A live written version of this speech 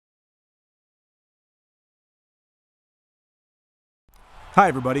Hi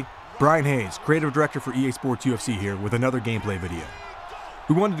everybody, Brian Hayes, Creative Director for EA SPORTS UFC here with another gameplay video.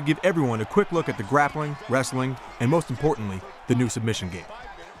 We wanted to give everyone a quick look at the grappling, wrestling, and most importantly, the new submission game.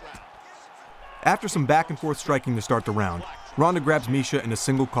 After some back and forth striking to start the round, Ronda grabs Miesha in a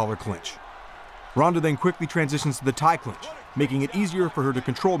single collar clinch. Ronda then quickly transitions to the tie clinch, making it easier for her to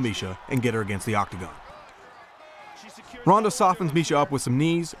control Miesha and get her against the octagon. Ronda softens Miesha up with some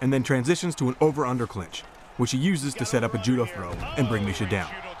knees and then transitions to an over-under clinch, which she uses to set up a judo throw and bring Miesha down.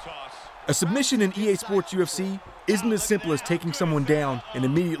 A submission in EA SPORTS UFC isn't as simple as taking someone down and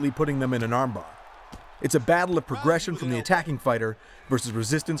immediately putting them in an armbar. It's a battle of progression from the attacking fighter versus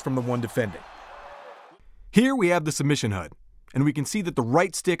resistance from the one defending. Here we have the submission HUD, and we can see that the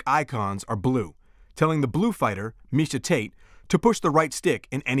right stick icons are blue, telling the blue fighter, Miesha Tate, to push the right stick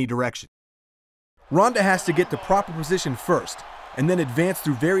in any direction. Ronda has to get to proper position first, and then advance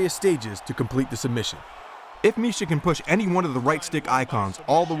through various stages to complete the submission. If Miesha can push any one of the right stick icons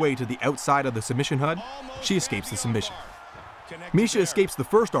all the way to the outside of the submission HUD, she escapes the submission. Miesha escapes the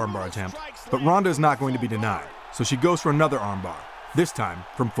first armbar attempt, but Ronda is not going to be denied, so she goes for another armbar, this time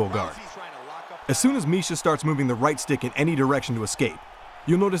from full guard. As soon as Miesha starts moving the right stick in any direction to escape,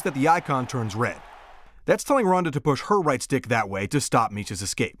 you'll notice that the icon turns red. That's telling Ronda to push her right stick that way to stop Miesha's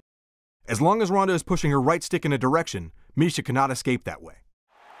escape. As long as Ronda is pushing her right stick in a direction, Miesha cannot escape that way.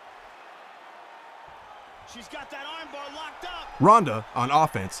 She's got that armbar locked up. Ronda, on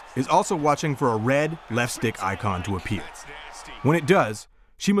offense, is also watching for a red left stick icon to appear. When it does,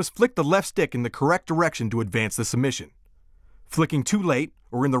 she must flick the left stick in the correct direction to advance the submission. Flicking too late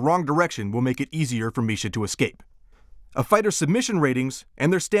or in the wrong direction will make it easier for Miesha to escape. A fighter's submission ratings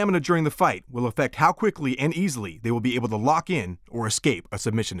and their stamina during the fight will affect how quickly and easily they will be able to lock in or escape a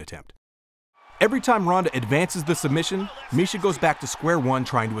submission attempt. Every time Ronda advances the submission, Miesha goes back to square one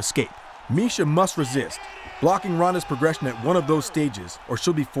trying to escape. Miesha must resist, blocking Ronda's progression at one of those stages or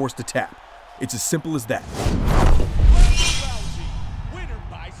she'll be forced to tap. It's as simple as that. Ronda Rousey, winner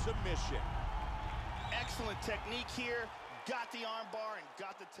by submission. Excellent technique here, got the armbar and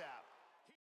got the tap.